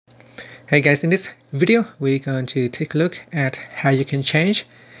Hey guys, in this video, we're going to take a look at how you can change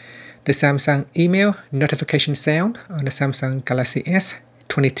the Samsung email notification sound on the Samsung Galaxy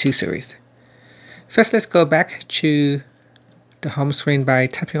S22 series. First, let's go back to the home screen by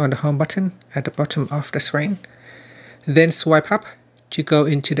tapping on the home button at the bottom of the screen. Then swipe up to go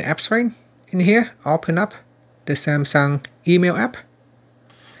into the app screen. In here, open up the Samsung email app.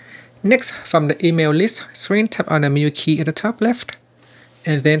 Next, from the email list screen, tap on the menu key at the top left.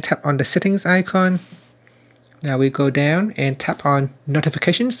 And then tap on the settings icon. Now we go down and tap on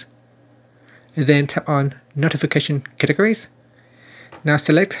notifications. And then tap on notification categories. Now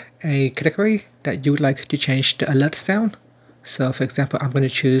select a category that you would like to change the alert sound. So for example, I'm going to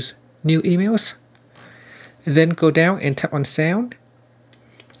choose new emails. And then go down and tap on sound.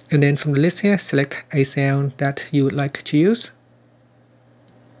 And then from the list here, select a sound that you would like to use.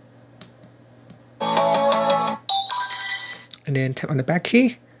 And then tap on the back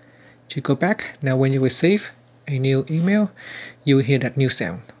key to go back. Now when you receive a new email, you will hear that new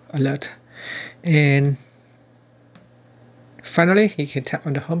sound alert. And finally, you can tap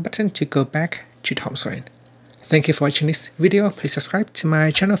on the home button to go back to the home screen. Thank you for watching this video. Please subscribe to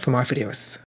my channel for more videos.